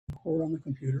record on the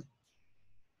computer.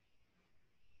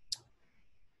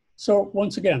 So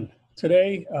once again,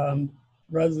 today,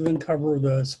 rather than cover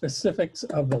the specifics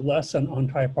of the lesson on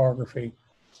typography,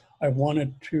 I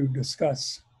wanted to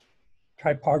discuss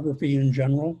typography in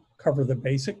general, cover the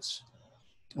basics,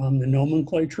 the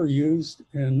nomenclature used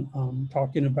in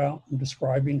talking about and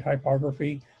describing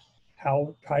typography,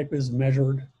 how type is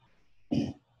measured,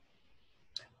 the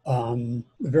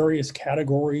various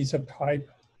categories of type,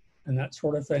 and that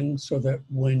sort of thing, so that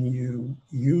when you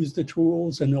use the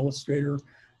tools in Illustrator,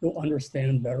 you'll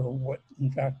understand better what, in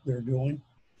fact, they're doing.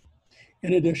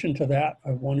 In addition to that,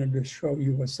 I wanted to show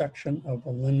you a section of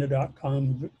a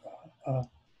lynda.com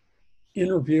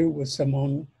interview with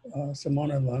Simone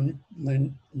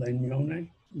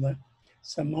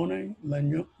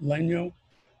Legno,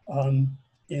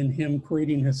 in him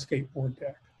creating his skateboard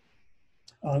deck.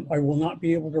 I will not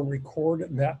be able to record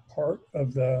that part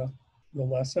of the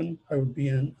lesson. I would be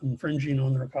infringing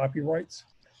on their copyrights.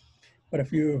 But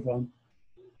if you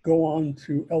go on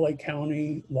to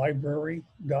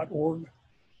lacountylibrary.org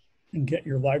and get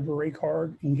your library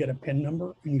card and get a PIN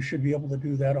number, and you should be able to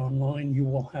do that online, you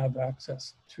will have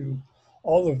access to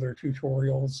all of their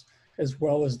tutorials as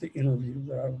well as the interview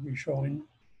that I will be showing.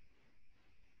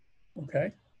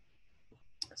 Okay,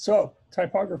 so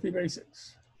typography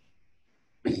basics.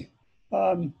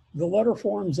 The letter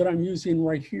forms that I'm using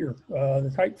right here,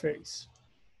 the typeface,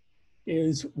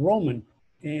 is Roman,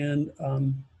 and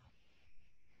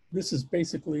this is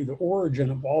basically the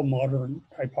origin of all modern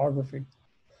typography.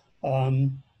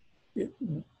 It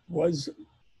was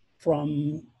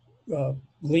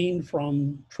gleaned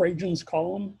from Trajan's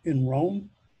column in Rome.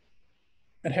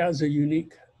 It has a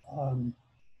unique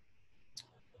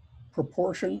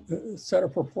set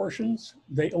of proportions.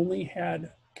 They only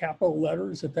had capital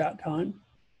letters at that time.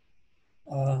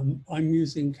 I'm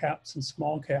using caps and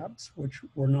small caps, which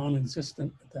were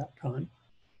non-existent at that time.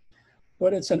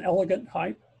 But it's an elegant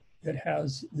type. It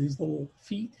has these little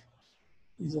feet,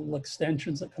 these little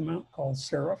extensions that come out called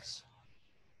serifs.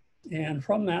 And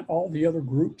from that, all the other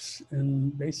groups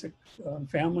and basic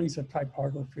families of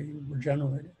typography were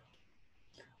generated.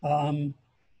 So I'm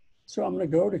going to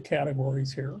go to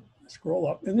categories here, scroll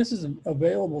up, and this is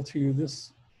available to you.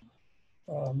 This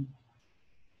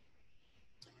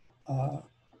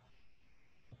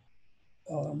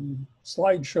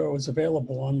slideshow is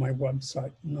available on my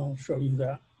website, and I'll show you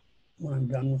that when I'm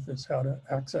done with this, how to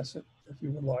access it if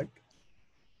you would like.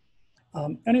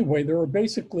 Anyway, there are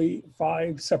basically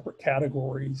 5 separate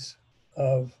categories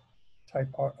of type.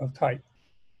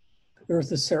 There's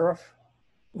the serif,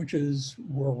 which is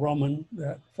where Roman,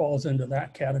 that falls into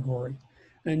that category.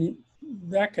 And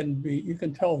that can be, you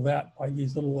can tell that by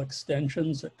these little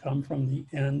extensions that come from the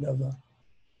end of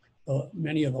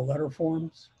many of the letter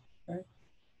forms. Okay?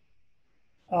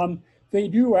 They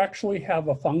do actually have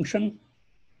a function.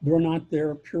 They're not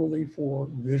there purely for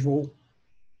visual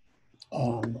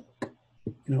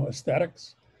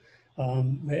aesthetics.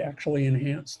 They actually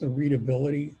enhance the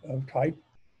readability of type.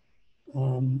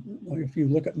 If you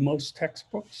look at most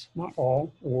textbooks, not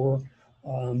all, or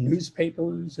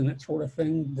newspapers and that sort of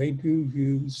thing, they do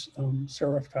use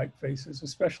serif typefaces,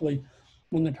 especially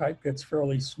when the type gets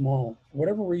fairly small. For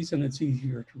whatever reason, it's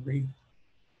easier to read.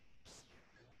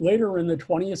 Later in the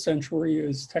 20th century,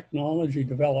 as technology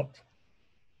developed,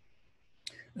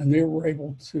 and they were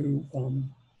able to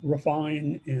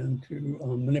refine and to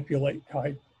manipulate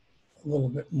type a little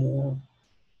bit more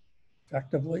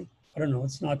effectively. I don't know,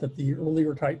 it's not that the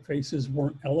earlier typefaces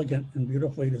weren't elegant and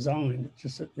beautifully designed, it's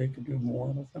just that they could do more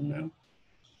with them now.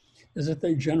 Is that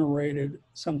they generated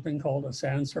something called a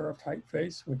sans serif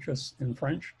typeface, which is in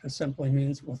French just simply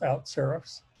means without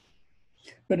serifs.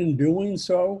 But in doing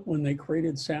so, when they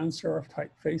created sans serif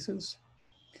typefaces,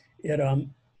 it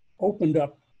opened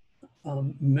up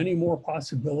many more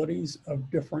possibilities of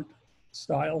different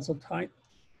styles of type,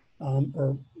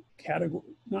 or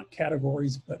not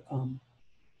categories, but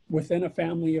within a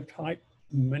family of type,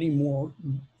 many more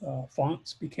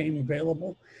fonts became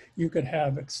available. You could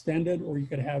have extended or you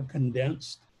could have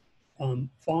condensed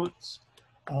fonts.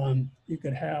 You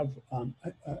could have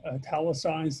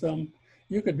italicize them.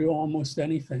 You could do almost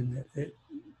anything. It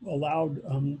allowed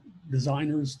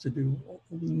designers to do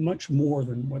much more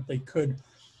than what they could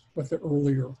with the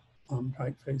earlier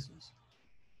typefaces.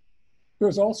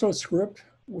 There's also script,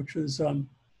 which is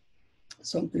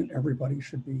something everybody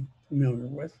should be familiar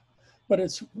with, but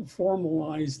it's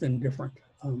formalized in different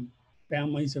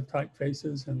families of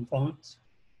typefaces and fonts.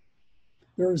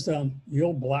 There's the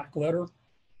old black letter,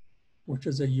 which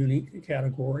is a unique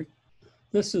category.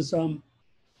 This is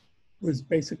was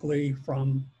basically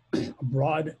from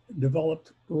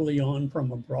developed early on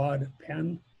from a broad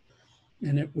pen,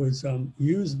 and it was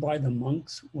used by the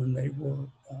monks when they were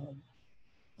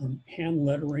hand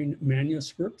lettering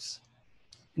manuscripts.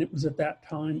 And it was at that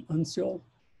time uncial.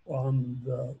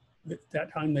 At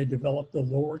that time they developed the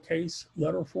lowercase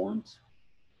letter forms.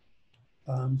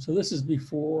 So this is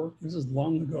before, this is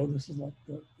long ago, this is like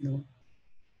the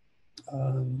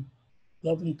 11th,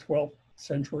 12th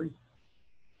century.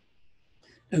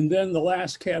 And then the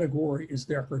last category is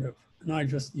decorative. And I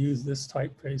just use this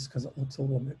typeface because it looks a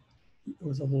little bit, it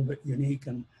was a little bit unique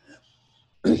and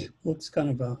looks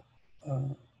kind of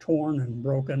torn and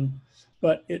broken.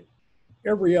 But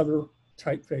every other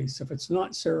typeface, if it's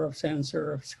not serif, sans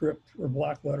serif, script, or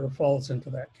black letter, falls into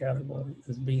that category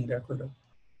as being decorative.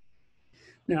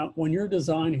 Now, when you're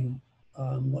designing,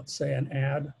 let's say an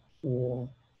ad or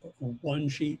a one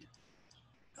sheet,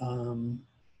 a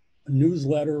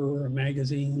newsletter or a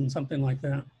magazine, something like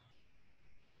that,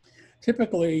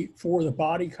 typically for the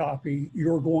body copy,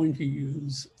 you're going to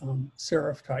use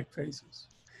serif typefaces.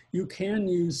 You can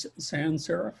use sans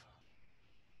serif,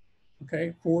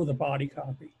 okay, for the body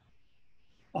copy.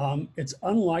 It's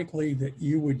unlikely that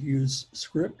you would use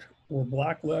script or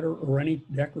black letter or any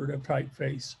decorative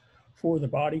typeface for the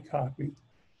body copy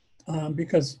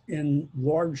because in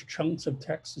large chunks of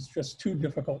text, it's just too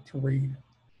difficult to read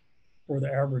for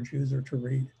the average user to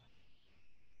read,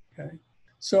 okay?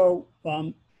 So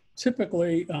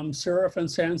typically, serif and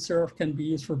sans serif can be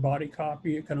used for body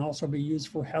copy. It can also be used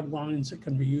for headlines. It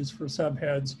can be used for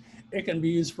subheads. It can be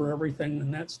used for everything,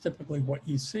 and that's typically what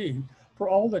you see. For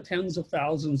all the tens of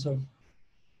thousands of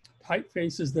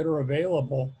typefaces that are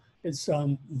available, it's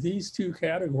these two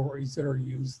categories that are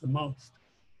used the most.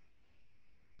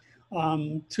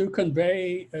 To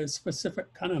convey a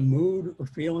specific kind of mood or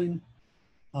feeling,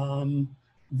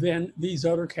 then these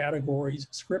other categories,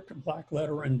 script, black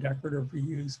letter, and decorative, are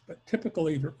used, but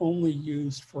typically they're only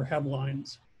used for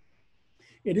headlines.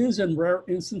 It is in rare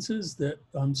instances that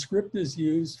script is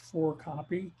used for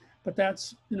copy, but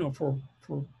that's, for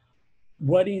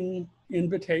wedding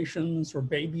invitations or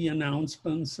baby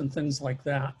announcements and things like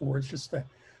that, where it's just a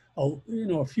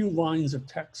few lines of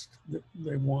text that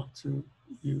they want to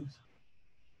use.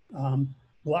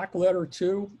 Black letter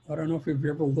too. I don't know if you've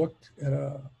ever looked at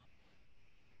a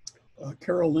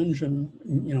Carolingian,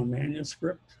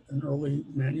 manuscript. An early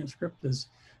manuscript it's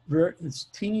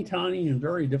teeny tiny and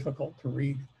very difficult to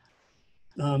read.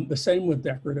 The same with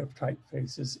decorative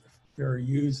typefaces if they're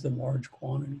used in large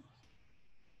quantity.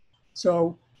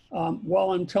 So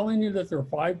while I'm telling you that there are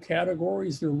 5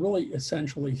 categories, there are really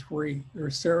essentially 3.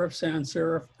 There's serif, sans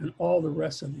serif, and all the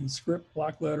rest of these, script,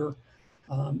 black letter,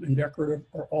 and decorative,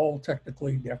 are all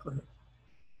technically decorative,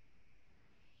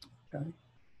 okay,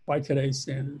 by today's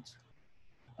standards.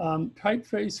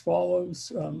 Typeface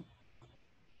follows,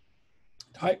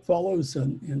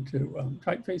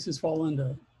 typefaces fall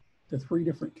into 3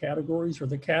 different categories, or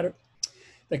the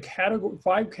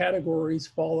 5 categories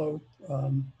follow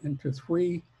into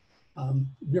 3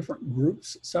 different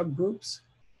groups, subgroups.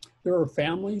 There are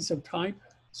families of type.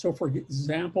 So for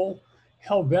example,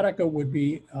 Helvetica would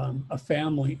be a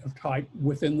family of type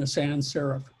within the sans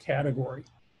serif category.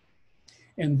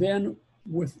 And then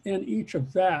within each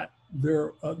of that,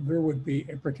 there would be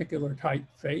a particular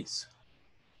typeface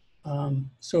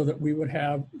so that we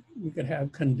could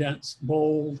have condensed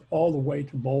bold all the way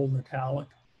to bold italic.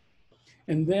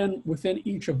 And then within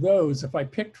each of those, if I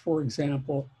picked, for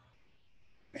example,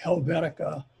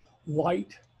 Helvetica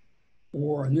light,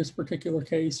 or in this particular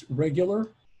case, regular,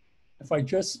 if I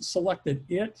just selected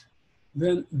it,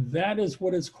 then that is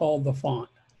what is called the font.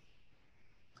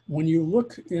 When you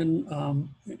look in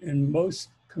most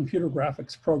computer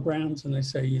graphics programs and they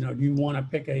say, do you want to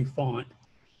pick a font?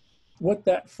 What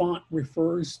that font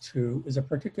refers to is a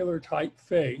particular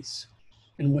typeface.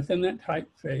 And within that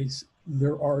typeface,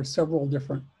 there are several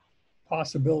different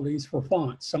possibilities for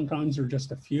fonts. Sometimes there are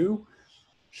just a few.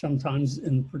 Sometimes,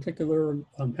 in particular,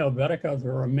 Helvetica,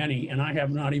 there are many, and I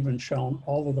have not even shown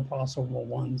all of the possible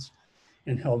ones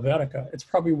in Helvetica. It's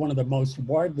probably one of the most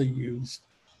widely used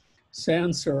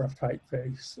sans serif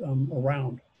typeface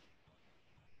around.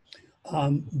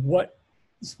 What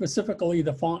specifically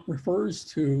the font refers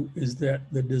to is that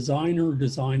the designer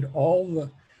designed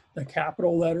all the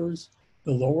capital letters,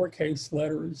 the lowercase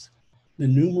letters, the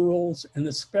numerals, and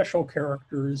the special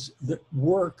characters that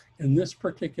work in this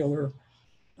particular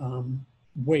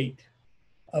weight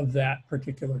of that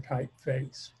particular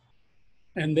typeface.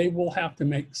 And they will have to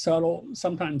make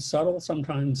sometimes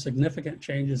significant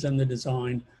changes in the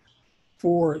design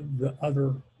for the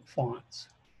other fonts.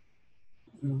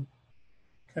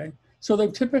 Okay, so they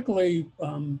typically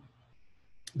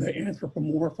the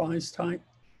anthropomorphized type.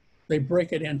 They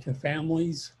break it into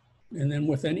families, and then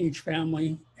within each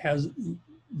family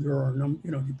there are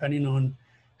depending on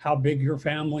how big your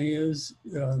family is,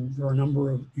 there are a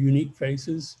number of unique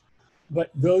faces,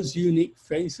 but those unique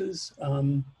faces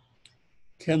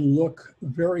can look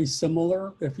very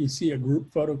similar. If you see a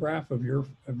group photograph of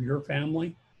your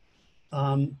family,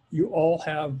 you all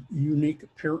have unique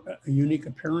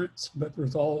appearance, but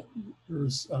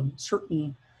there's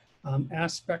certain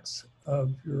aspects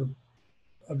of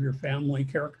your family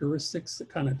characteristics that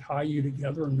kind of tie you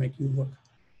together and make you look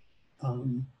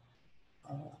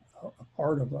a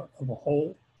part of a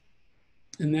whole.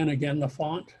 And then again, the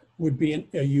font would be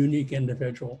a unique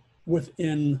individual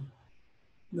within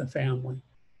the family.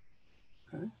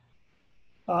 Okay.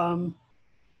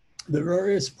 The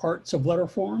various parts of letter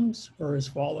forms are as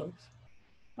follows.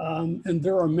 And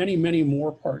there are many, many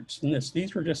more parts than this.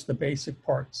 These are just the basic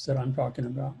parts that I'm talking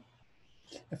about.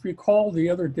 If you recall the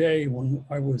other day when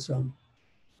I was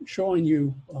showing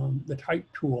you the type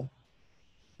tool,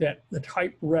 that the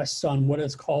type rests on what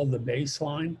is called the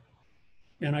baseline.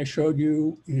 And I showed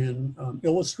you in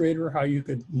Illustrator how you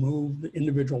could move the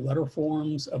individual letter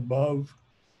forms above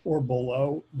or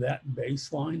below that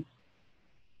baseline.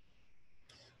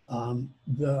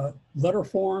 The letter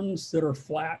forms that are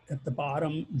flat at the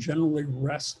bottom generally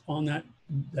rest on that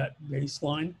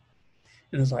baseline.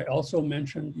 And as I also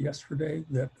mentioned yesterday,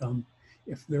 that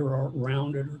if there are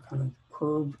rounded or kind of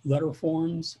curved letter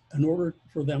forms, in order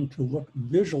for them to look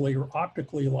visually or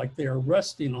optically like they are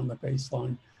resting on the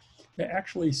baseline, they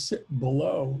actually sit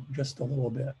below just a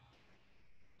little bit.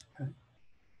 Okay.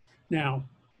 Now,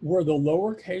 where the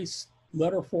lowercase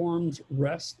letter forms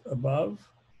rest above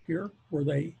here, where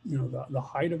they, the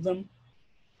height of them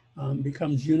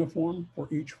becomes uniform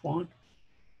for each font.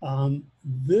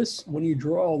 This, when you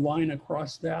draw a line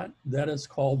across that is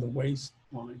called the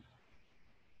waistline.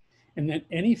 And then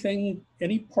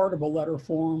any part of a letter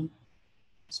form,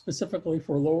 specifically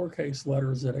for lowercase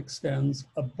letters that extends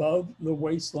above the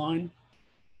waistline,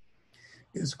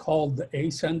 is called the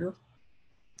ascender.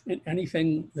 And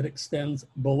anything that extends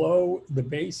below the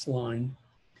baseline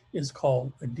is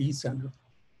called a descender.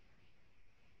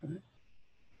 Okay.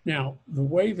 Now, the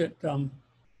way that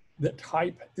that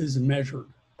type is measured,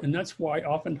 and that's why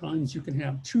oftentimes you can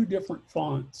have two different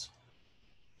fonts,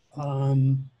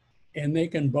 and they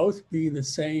can both be the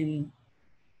same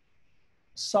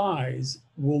size,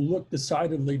 will look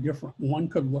decidedly different. One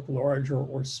could look larger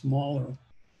or smaller,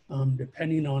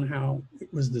 depending on how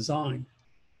it was designed.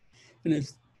 And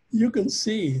you can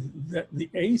see that the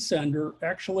ascender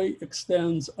actually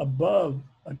extends above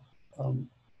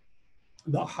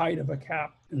the height of a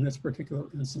cap in this particular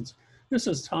instance. This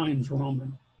is Times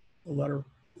Roman, the letter,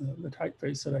 the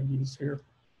typeface that I've used here.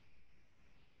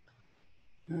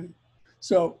 Okay.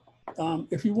 So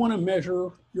if you want to measure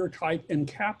your type in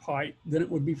cap height, then it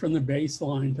would be from the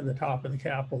baseline to the top of the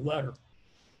capital letter.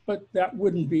 But that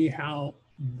wouldn't be how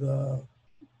the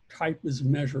type is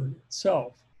measured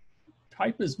itself.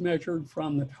 Type is measured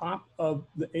from the top of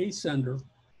the ascender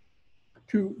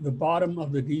to the bottom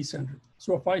of the descender.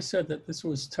 So if I said that this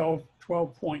was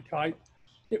 12-point type,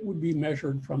 it would be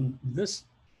measured from this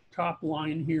top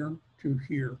line here to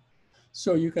here.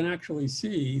 So you can actually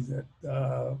see that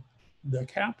the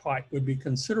cap height would be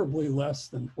considerably less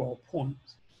than 12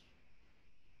 points.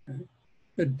 Okay.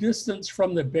 The distance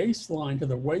from the baseline to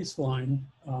the waistline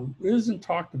isn't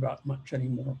talked about much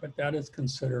anymore, but that is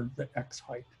considered the X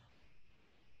height.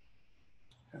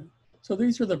 Okay. So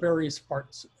these are the various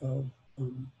parts of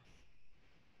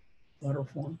letter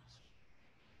forms.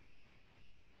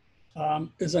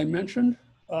 As I mentioned,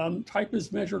 type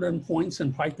is measured in points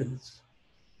and picas.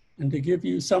 And to give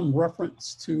you some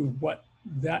reference to what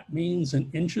that means in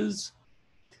inches,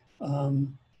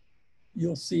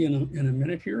 you'll see in a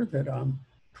minute here that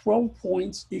 12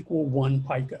 points equal 1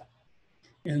 pica,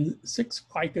 and 6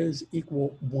 picas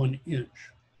equal 1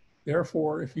 inch.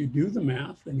 Therefore, if you do the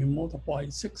math and you multiply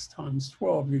 6 times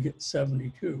 12, you get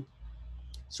 72.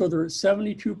 So there are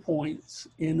 72 points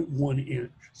in 1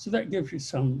 inch. So that gives you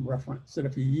some reference that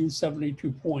if you use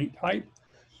 72-point type,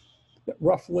 that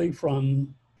roughly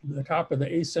from the top of the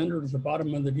ascender to the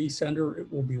bottom of the descender,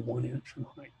 it will be 1 inch in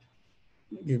height.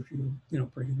 It gives you,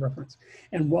 pretty good reference.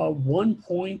 And while 1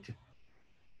 point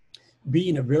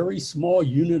being a very small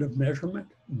unit of measurement,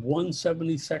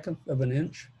 1/72 of an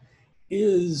inch,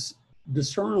 is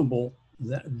discernible.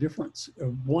 That difference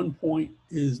of 1 point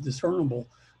is discernible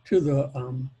to the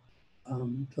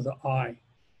eye.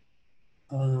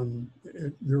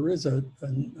 There is a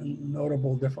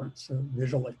notable difference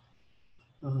visually.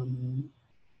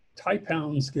 Type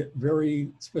hounds get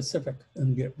very specific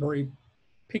and get very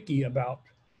picky about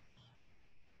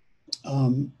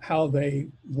how they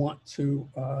want to,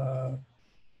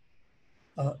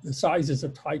 the sizes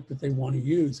of type that they want to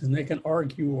use. And they can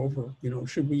argue over, you know,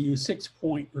 should we use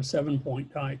 6-point or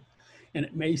 7-point type? And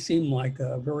it may seem like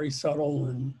a very subtle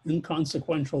and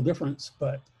inconsequential difference,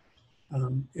 but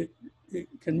it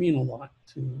can mean a lot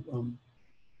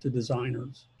to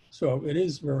designers. So it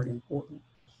is very important.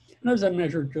 And as I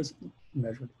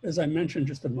as I mentioned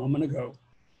just a moment ago,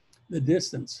 the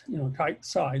distance, you know, type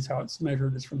size, how it's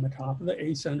measured is from the top of the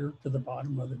A sender to the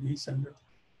bottom of the B sender.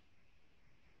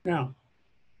 Now,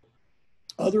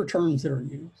 other terms that are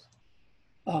used.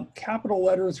 Capital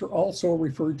letters are also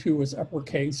referred to as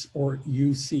uppercase or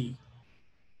UC.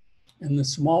 And the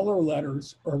smaller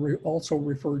letters are also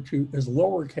referred to as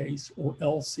lowercase or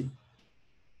LC.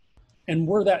 And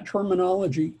where that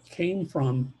terminology came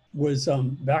from was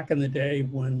back in the day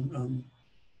when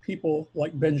people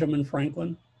like Benjamin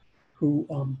Franklin, who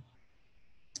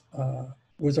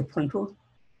was a printer,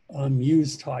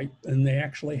 used type, and they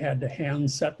actually had to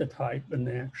hand set the type, and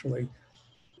they actually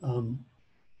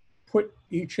put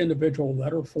each individual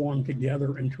letter form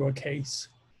together into a case,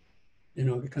 you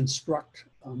know, to construct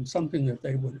something that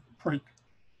they would print.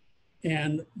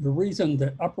 And the reason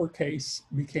that uppercase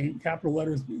became, capital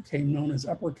letters became known as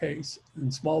uppercase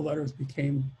and small letters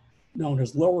became known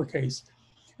as lowercase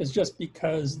is just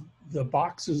because the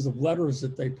boxes of letters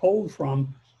that they pulled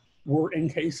from were in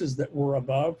cases that were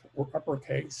above or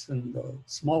uppercase, and the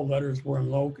small letters were in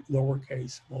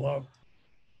lowercase below.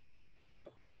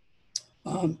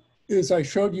 As I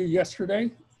showed you yesterday,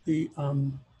 the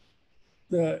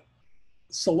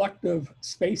selective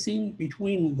spacing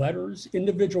between letters,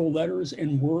 individual letters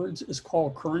and words is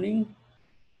called kerning.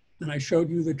 And I showed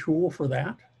you the tool for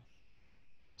that.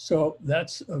 So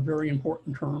that's a very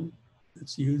important term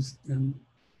that's used in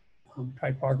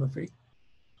typography.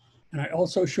 And I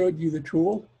also showed you the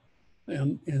tool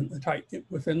in the type,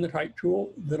 within the type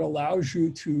tool that allows you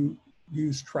to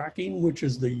use tracking, which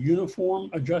is the uniform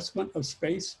adjustment of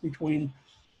space between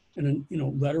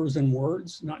letters and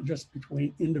words, not just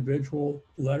between individual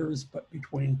letters, but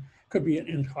between, could be an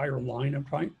entire line of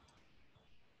type.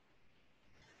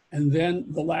 And then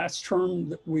the last term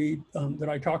that that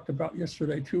I talked about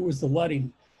yesterday too was the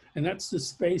leading, and that's the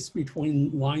space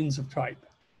between lines of type.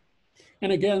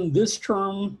 And again, this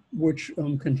term, which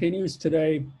continues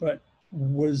today, but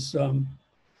was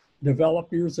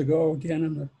developed years ago, again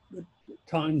in the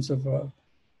times of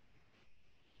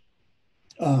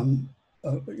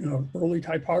early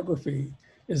typography,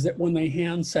 is that when they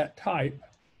hand set type,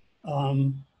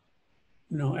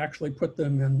 actually put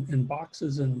them in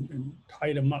boxes and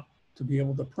tied them up to be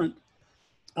able to print.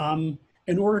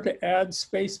 In order to add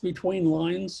space between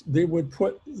lines, they would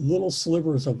put little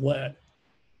slivers of lead.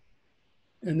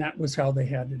 And that was how they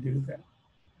had to do that.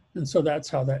 And so that's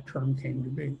how that term came to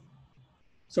be.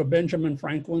 So Benjamin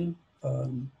Franklin,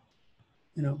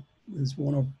 is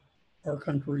one of our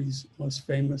country's most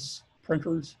famous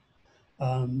printers.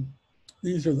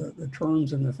 These are the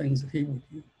terms and the things that he would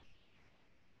use.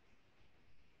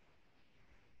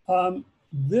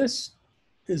 This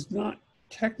is not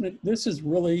technical. This isn't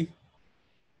really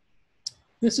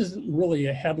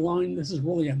a headline. This is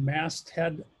really a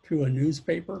masthead to a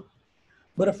newspaper.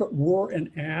 But if it were an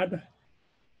ad,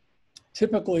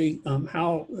 typically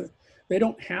how they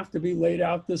don't have to be laid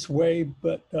out this way,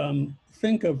 but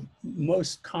think of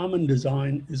most common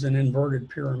design as an inverted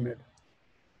pyramid.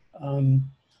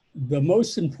 The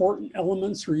most important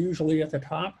elements are usually at the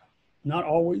top, not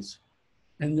always,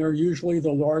 and they're usually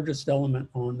the largest element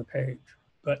on the page,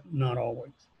 but not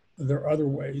always. There are other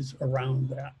ways around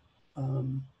that,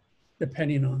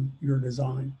 depending on your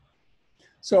design.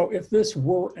 So if this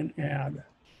were an ad,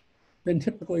 then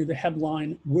typically the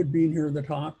headline would be near the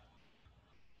top,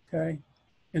 okay?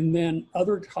 And then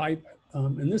other type,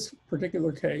 in this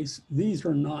particular case, these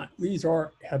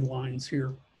are headlines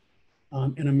here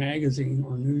in a magazine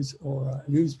or news or a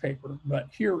newspaper, but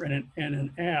here in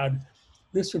an ad,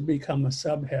 this would become a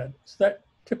subhead. So that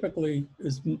typically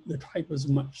is, the type is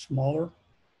much smaller,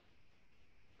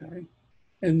 okay?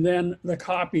 And then the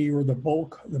copy or the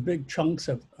bulk, the big chunks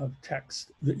of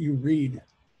text that you read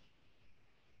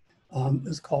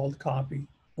is called copy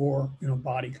or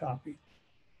body copy.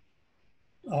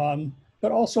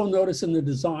 But also notice in the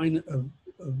design of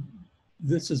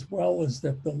this as well is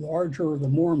that the larger, the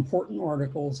more important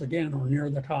articles, again, are near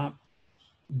the top.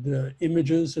 The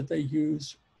images that they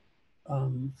use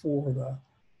for the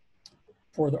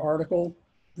article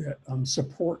that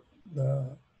support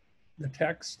the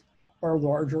text are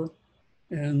larger,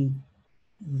 and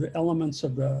the elements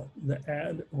of the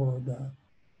ad, or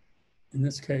in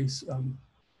this case,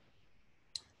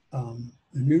 the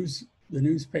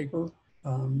newspaper,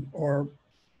 or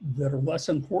that are less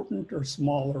important or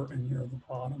smaller and near the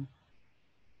bottom.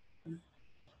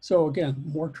 So again,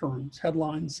 more terms: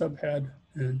 headline, subhead,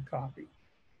 and copy.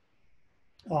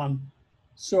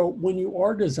 So when you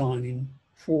are designing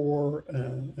for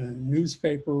a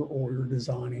newspaper, or you're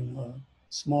designing a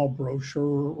small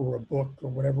brochure or a book or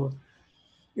whatever,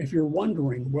 if you're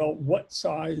wondering, well, what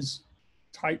size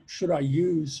type should I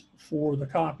use for the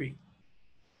copy?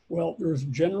 Well, there's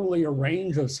generally a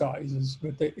range of sizes,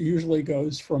 but it usually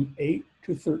goes from 8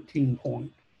 to 13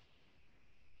 point,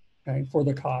 okay, for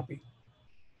the copy.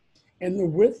 And the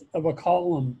width of a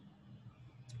column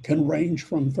can range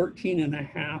from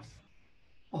 13.5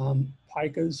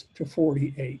 picas to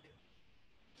 48.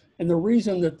 And the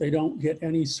reason that they don't get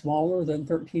any smaller than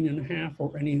 13.5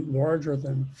 or any larger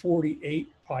than 48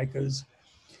 picas,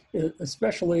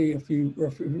 especially if you were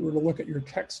to look at your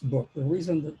textbook, the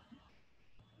reason that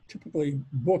typically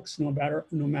books, no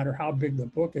matter how big the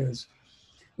book is,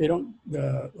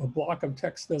 a block of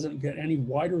text doesn't get any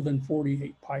wider than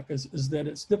 48 picas, is that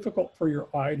it's difficult for your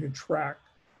eye to track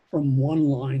from one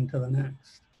line to the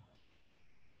next.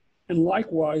 And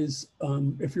likewise,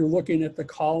 if you're looking at the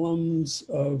columns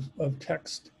of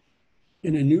text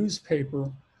in a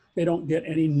newspaper, they don't get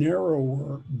any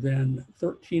narrower than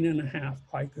 13.5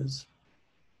 picas,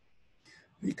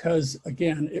 because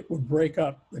again, it would break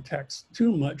up the text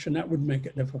too much, and that would make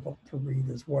it difficult to read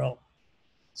as well.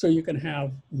 So you can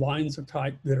have lines of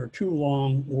type that are too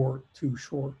long or too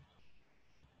short.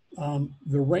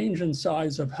 The range and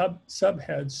size of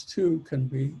subheads too can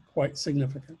be quite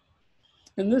significant.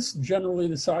 And this, generally,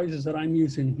 the sizes that I'm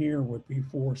using here would be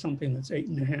for something that's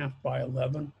 8.5 by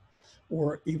 11,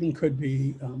 or even could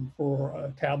be for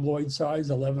a tabloid size,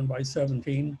 11 by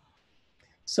 17.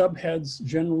 Subheads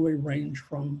generally range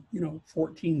from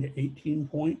 14 to 18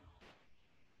 point.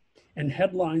 And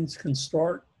headlines can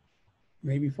start,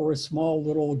 maybe for a small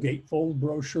little gatefold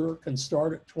brochure, can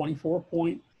start at 24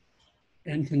 point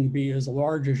and can be as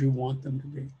large as you want them to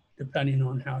be, depending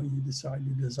on how you decide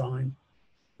to design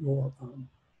your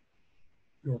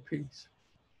piece.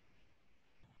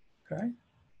 Okay.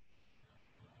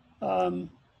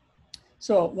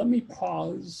 So let me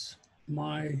pause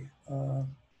my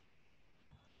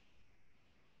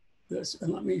this,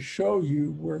 and let me show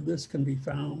you where this can be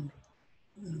found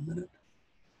in a minute.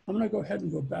 I'm going to go ahead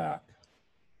and go back.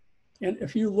 And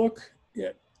if you look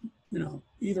at,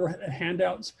 either a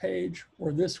handouts page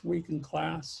or this week in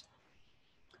class,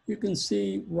 you can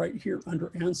see right here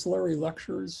under ancillary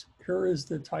lectures, here is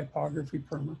the typography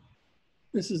primer.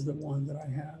 This is the one that I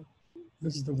have.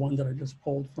 This is the one that I just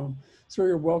pulled from. So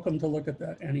you're welcome to look at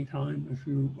that anytime if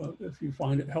you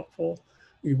find it helpful.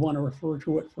 You want to refer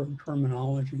to it for the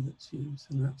terminology that's used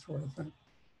and that sort of thing.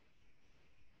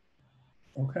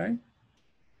 Okay.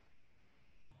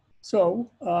 So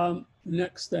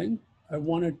next thing I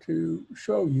wanted to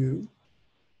show you.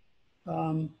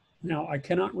 Now I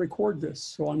cannot record this,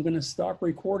 so I'm going to stop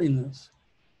recording this.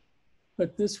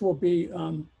 But this will be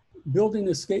Building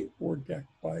a Skateboard Deck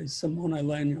by Simone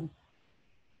Legno.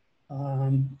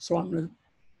 So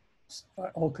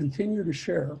I'll continue to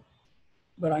share,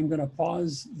 but I'm going to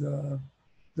pause the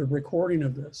recording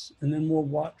of this, and then we'll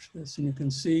watch this, and you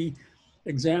can see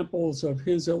examples of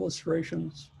his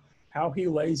illustrations, how he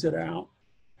lays it out,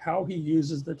 how he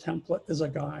uses the template as a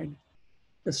guide,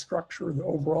 the structure, the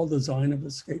overall design of the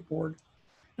skateboard.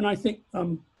 And I think,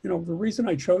 the reason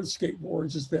I chose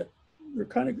skateboards is that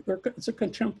it's a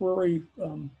contemporary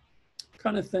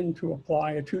kind of thing to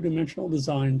apply a two-dimensional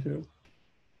design to.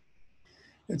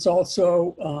 It's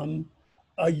also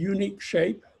a unique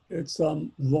shape. It's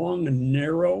long and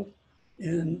narrow,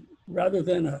 and rather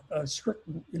than a strict,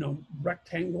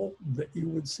 rectangle that you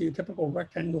would see, a typical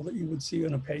rectangle that you would see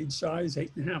in a page size,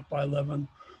 8.5 by 11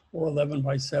 or 11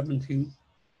 by 17.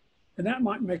 And that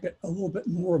might make it a little bit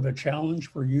more of a challenge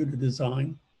for you to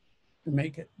design, to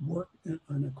make it work in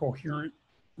a coherent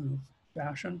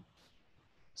fashion.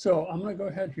 So I'm going to go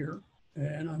ahead here,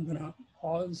 and I'm going to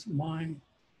pause my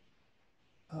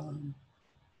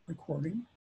recording.